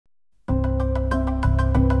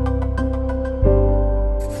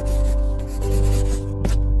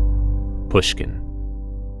Pushkin.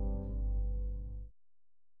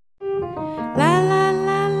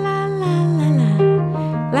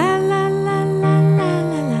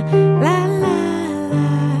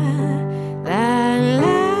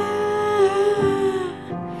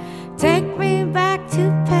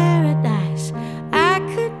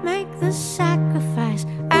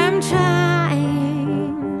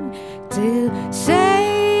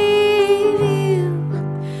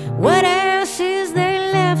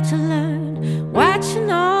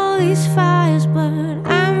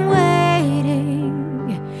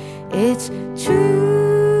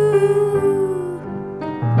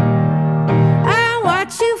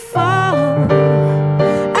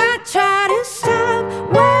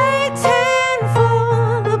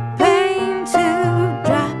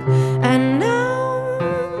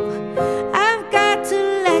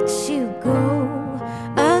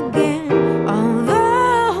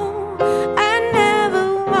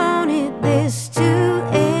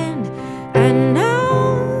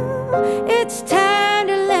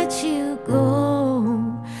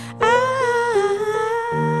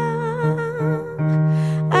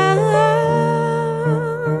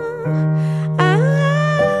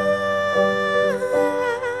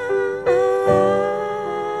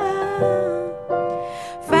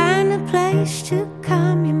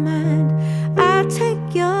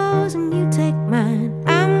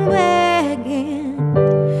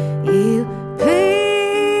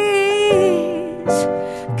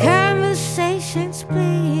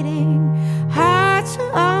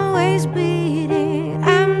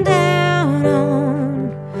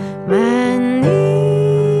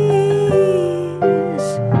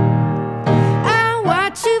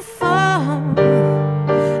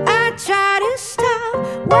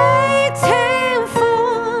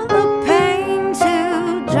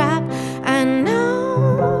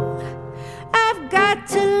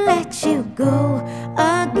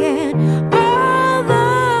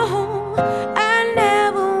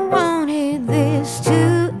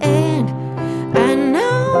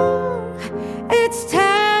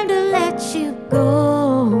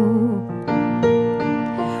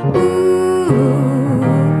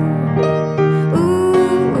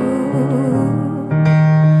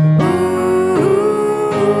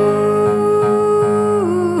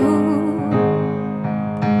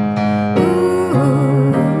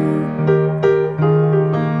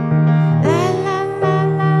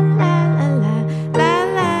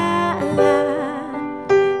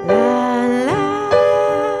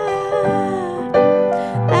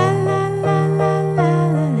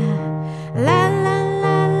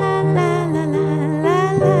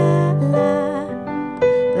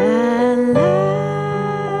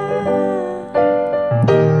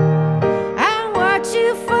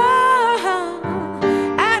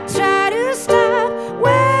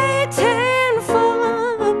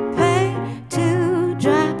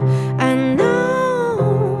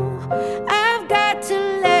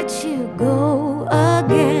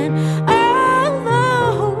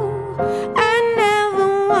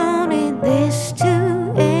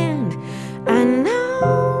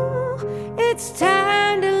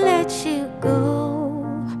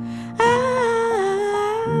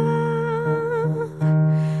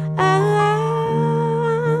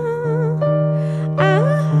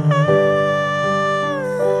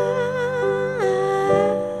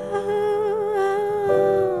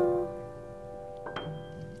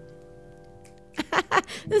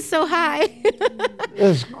 This is so high.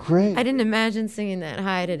 That's great. I didn't imagine singing that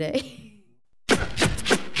high today.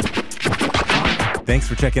 Thanks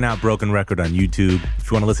for checking out Broken Record on YouTube. If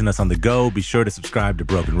you want to listen to us on the go, be sure to subscribe to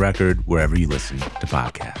Broken Record wherever you listen to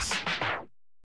podcasts.